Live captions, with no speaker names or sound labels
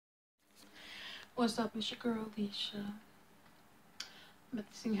What's up? It's your girl, Alicia. I'm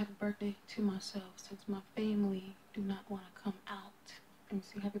about to sing happy birthday to myself since my family do not want to come out and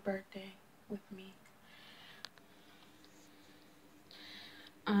sing happy birthday with me.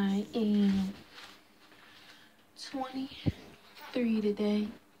 I am 23 today.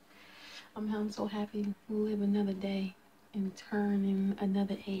 I'm so happy to live another day and turn in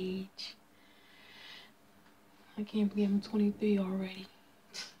another age. I can't believe I'm 23 already.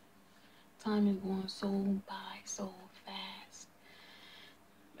 Time is going so by so fast.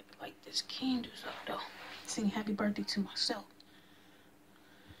 Like this candles up though. Sing happy birthday to myself.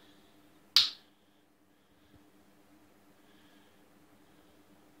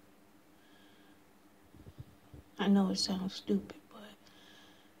 I know it sounds stupid, but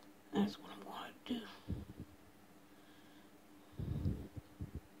that's what I'm going to do.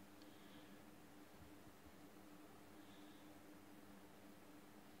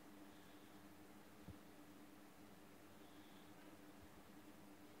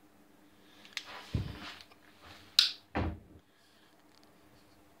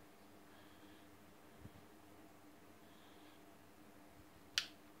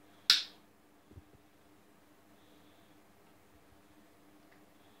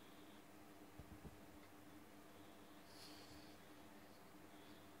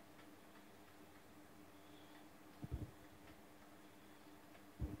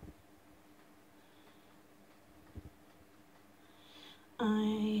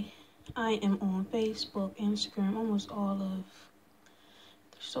 I am on Facebook, Instagram, almost all of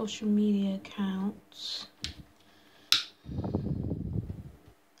the social media accounts.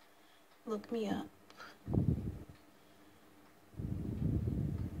 Look me up.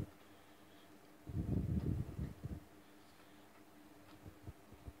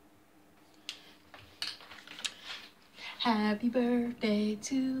 Happy birthday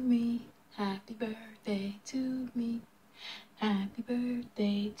to me. Happy birthday to me. Happy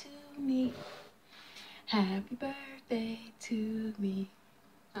birthday to me. Happy birthday to me.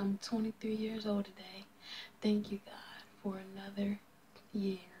 I'm 23 years old today. Thank you, God, for another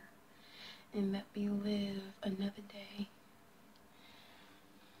year. And let me live another day